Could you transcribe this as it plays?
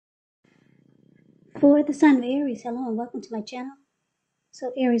For the sign of Aries, hello and welcome to my channel.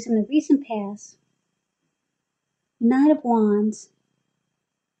 So Aries, in the recent past, Knight of Wands,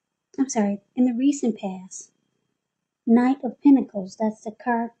 in the recent past, Knight of Pentacles, that's the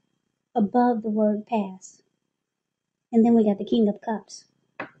card above the word past. And then we got the King of Cups.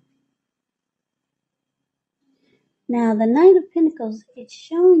 Now the Knight of Pentacles, it's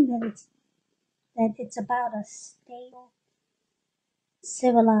showing that it's about a stable,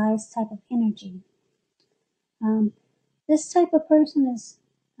 civilized type of energy. This type of person is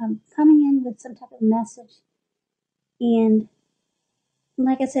coming in with some type of message, and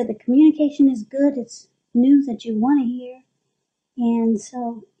like I said, the communication is good. It's news that you want to hear. And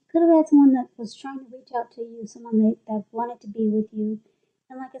so you could have had someone that was trying to reach out to you, someone that wanted to be with you.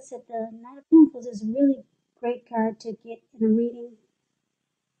 And like I said, the Knight of Pentacles is a really great card to get in a reading.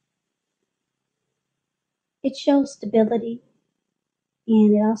 It shows stability,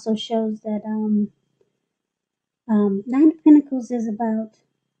 and it also shows that Knight of Pentacles is about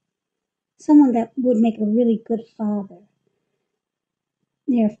someone that would make a really good father.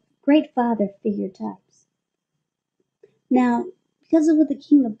 They're great father figure types. Now, because of with the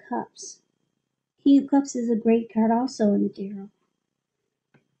King of Cups is a great card also in the tarot.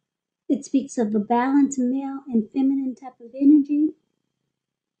 It speaks of a balanced male and feminine type of energy.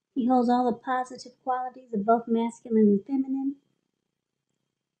 He holds all the positive qualities of both masculine and feminine.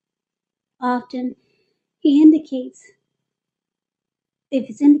 Often, he indicates, if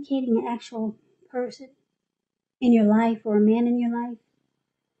it's indicating an actual person in your life or a man in your life,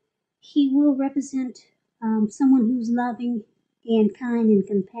 he will represent someone who's loving and kind and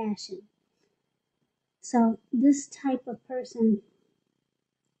compassionate. So this type of person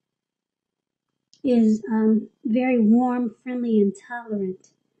is very warm, friendly, and tolerant.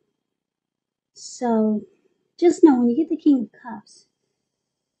 So just know when you get the King of Cups,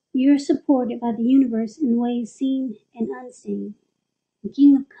 you're supported by the universe in ways seen and unseen. The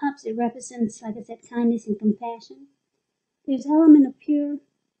King of Cups, it represents, like I said, kindness and compassion. There's an element of pure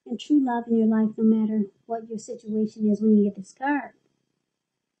and true love in your life no matter what your situation is when you get this card.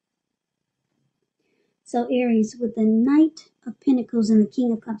 So Aries, with the Knight of Pentacles and the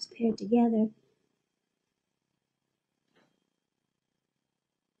King of Cups paired together,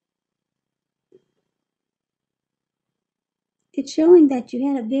 it's showing that you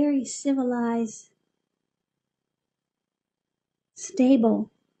had a very civilized,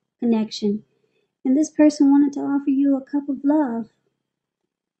 stable connection. And this person wanted to offer you a cup of love.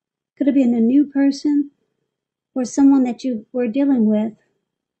 Could have been a new person or someone that you were dealing with.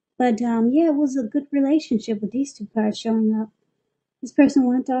 But yeah, it was a good relationship with these two cards showing up. This person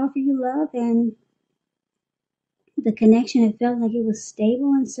wanted to offer you love, and the connection, it felt like it was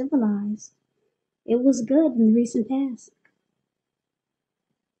stable and civilized. It was good in the recent past.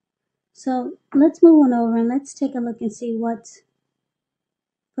 So let's move on over and let's take a look and see what's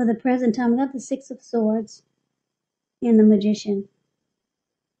for the present time. We got the Six of Swords and the Magician.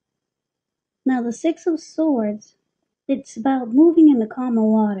 Now the Six of Swords, it's about moving in the calmer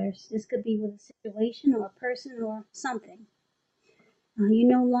waters. This could be with a situation or a person or something.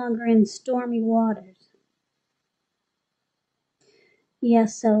 You're no longer in stormy waters. Yeah,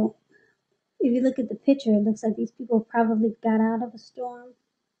 so if you look at the picture, it looks like these people probably got out of a storm,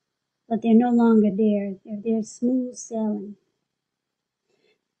 but they're no longer there. They're smooth sailing.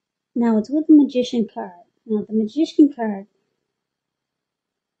 Now it's with the Magician card. Now the Magician card,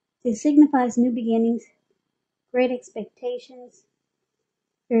 it signifies new beginnings, great expectations.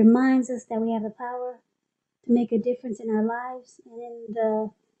 It reminds us that we have the power to make a difference in our lives and in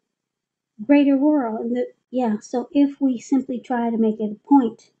the greater world. So if we simply try to make it a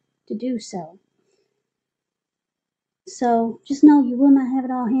point to do so. So just know you will not have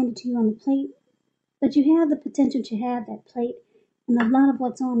it all handed to you on the plate, but you have the potential to have that plate and a lot of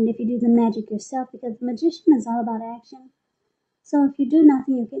what's on it if you do the magic yourself, because the Magician is all about action. So if you do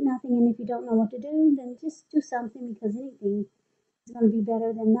nothing, you get nothing, and if you don't know what to do, then just do something, because anything is going to be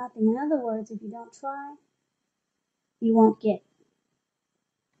better than nothing. In other words, if you don't try, you won't get.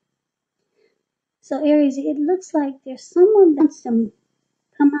 So Aries, it looks like there's someone that wants to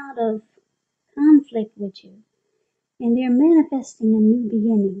come out of conflict with you, and they're manifesting a new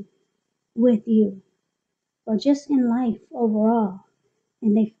beginning with you, or just in life overall.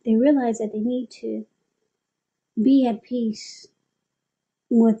 And they realize that they need to be at peace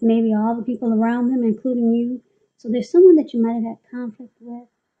with maybe all the people around them, including you. So there's someone that you might have had conflict with,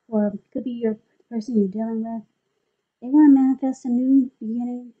 or it could be your person you're dealing with. They want to manifest a new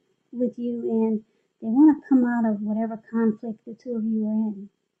beginning with you, and they want to come out of whatever conflict the two of you are in.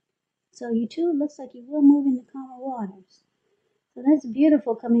 So you two, it looks like you will move into calmer waters. So that's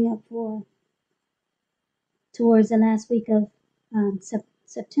beautiful coming up for towards the last week of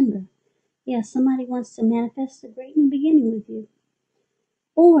September. Yeah, somebody wants to manifest a great new beginning with you.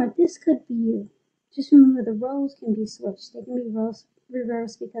 Or this could be you. Just remember the roles can be switched. They can be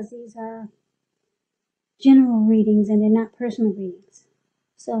reversed because these are general readings and they're not personal readings.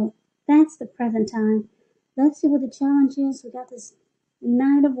 So that's the present time. Let's see what the challenge is. We got this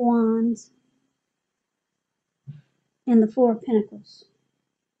Knight of Wands and the Four of Pentacles.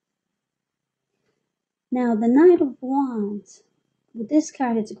 Now, the Knight of Wands, with this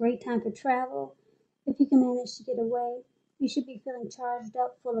card, it's a great time for travel. If you can manage to get away, you should be feeling charged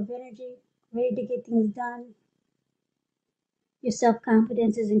up, full of energy, ready to get things done. Your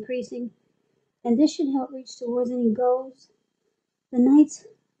self-confidence is increasing, and this should help reach towards any goals. The Knights,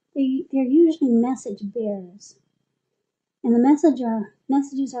 they're usually message bearers, and the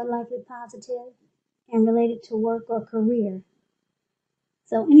messages are likely positive and related to work or career.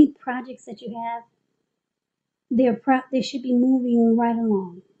 So any projects that you have, they should be moving right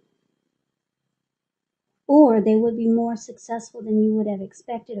along, or they would be more successful than you would have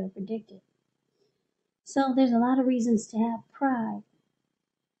expected or predicted. So there's a lot of reasons to have pride.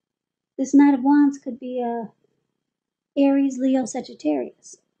 This Knight of Wands could be a Aries, Leo,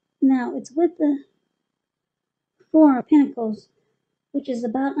 Sagittarius. Now it's with the Four of Pentacles, which is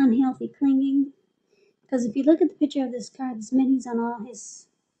about unhealthy clinging. Because if you look at the picture of this card, this man, he's on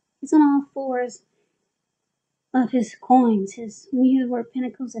all fours of his coins. When you hear the word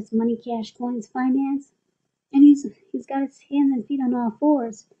Pentacles, that's money, cash, coins, finance. And he's got his hands and feet on all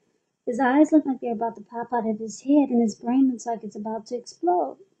fours. His eyes look like they're about to pop out of his head, and his brain looks like it's about to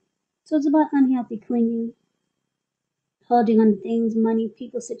explode. So it's about unhealthy clinging, holding on to things, money,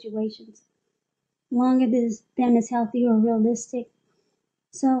 people, situations, longer than is healthy or realistic.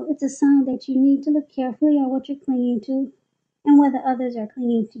 So it's a sign that you need to look carefully at what you're clinging to and whether others are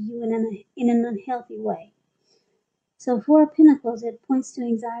clinging to you in an unhealthy way. So Four of Pentacles, it points to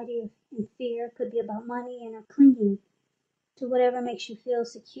anxiety and fear. It could be about money and or clinging to whatever makes you feel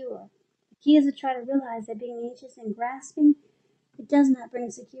secure. The key is to try to realize that being anxious and grasping, it does not bring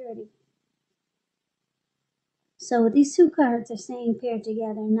security. So with these two cards are saying paired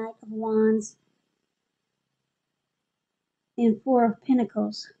together, Knight of Wands and Four of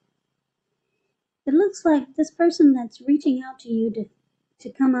Pentacles. It looks like this person that's reaching out to you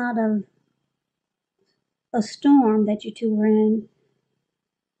to come out of a storm that you two were in,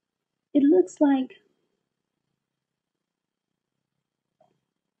 it looks like,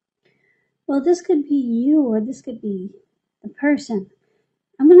 well, this could be you or this could be the person.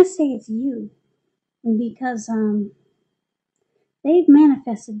 I'm going to say it's you because they've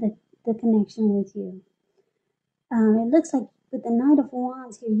manifested the connection with you. It looks like with the Knight of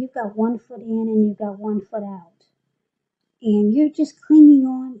Wands here, you've got one foot in and you've got one foot out. And you're just clinging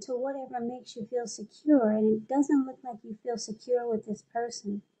on to whatever makes you feel secure. And it doesn't look like you feel secure with this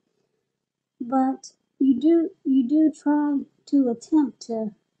person. But you do try to attempt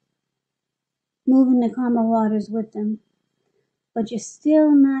to move in the calmer waters with them. But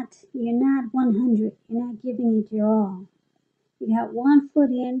you're not 100. You're not giving it your all. You got one foot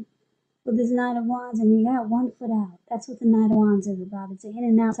in with this Knight of Wands and you got one foot out. That's what the Knight of Wands is about. It's an in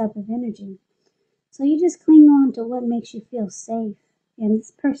and out type of energy. So you just cling on to what makes you feel safe. And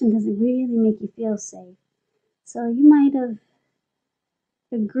this person doesn't really make you feel safe. So you might have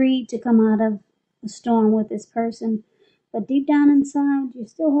agreed to come out of a storm with this person, but deep down inside, you're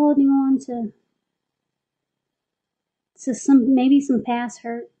still holding on to maybe some past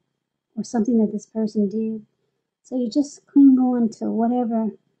hurt or something that this person did. So you just cling on to whatever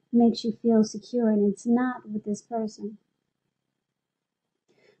makes you feel secure, and it's not with this person.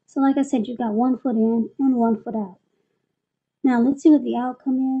 So like I said, you got one foot in and one foot out. Now let's see what the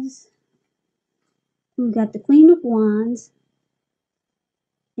outcome is. We've got the Queen of Wands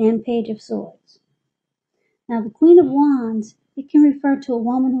and Page of Swords. Now the Queen of Wands, it can refer to a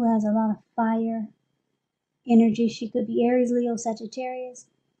woman who has a lot of fire energy. She could be Aries, Leo, Sagittarius.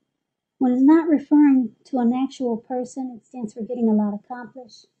 When it's not referring to an actual person, it stands for getting a lot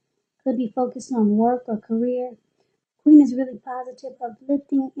accomplished. Could be focused on work or career. Queen is really positive,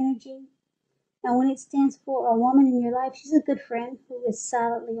 uplifting energy. Now when it stands for a woman in your life, she's a good friend who is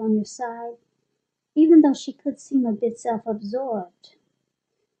solidly on your side, even though she could seem a bit self-absorbed.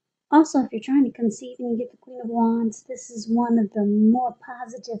 Also, if you're trying to conceive and you get the Queen of Wands, this is one of the more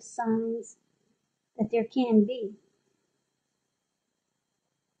positive signs that there can be.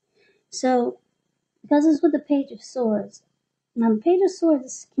 So, because it's with the Page of Swords, now the Page of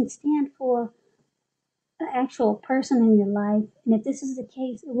Swords can stand for an actual person in your life, and if this is the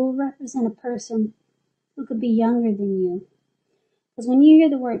case, it will represent a person who could be younger than you. Because when you hear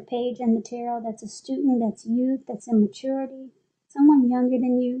the word page in the tarot, that's a student, that's youth, that's immaturity, someone younger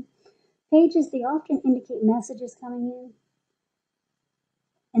than you. Pages, they often indicate messages coming in.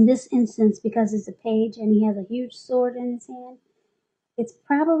 In this instance, because it's a page and he has a huge sword in his hand, it's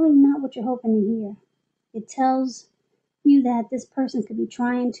probably not what you're hoping to hear. It tells you that this person could be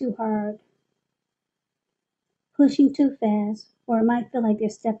trying too hard, pushing too fast, or it might feel like they're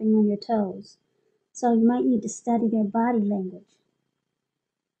stepping on your toes. So you might need to study their body language.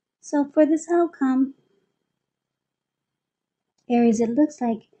 So for this outcome, Aries, it looks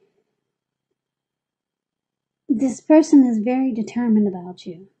like this person is very determined about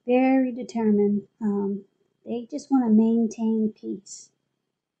you. Very determined. They just want to maintain peace.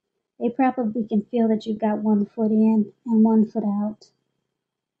 They probably can feel that you've got one foot in and one foot out.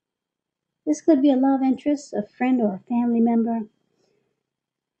 This could be a love interest, a friend, or a family member.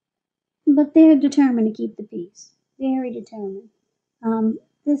 But they're determined to keep the peace. Very determined.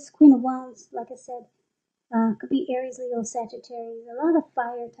 This Queen of Wands, like I said, could be Aries, Leo, Sagittarius. A lot of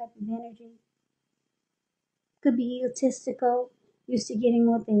fire type of energy. Could be egotistical, used to getting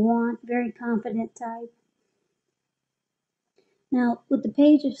what they want, very confident type. Now, with the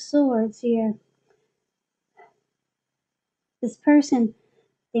Page of Swords here, this person,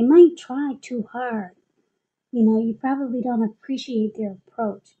 they might try too hard. You probably don't appreciate their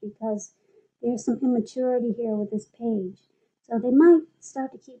approach because there's some immaturity here with this page. So they might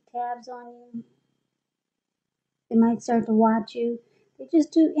start to keep tabs on you. They might start to watch you. They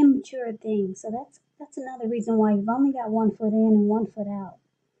just do immature things. So that's another reason why you've only got one foot in and one foot out.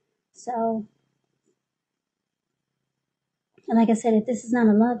 So, and like I said, if this is not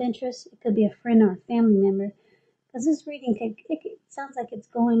a love interest, it could be a friend or a family member. Because this reading it sounds like it's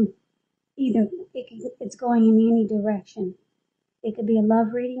going it's going in any direction. It could be a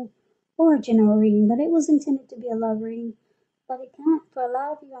love reading or a general reading, but it was intended to be a love reading. But it can't, for a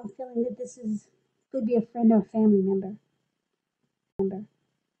lot of you, I'm feeling that this could be a friend or a family member.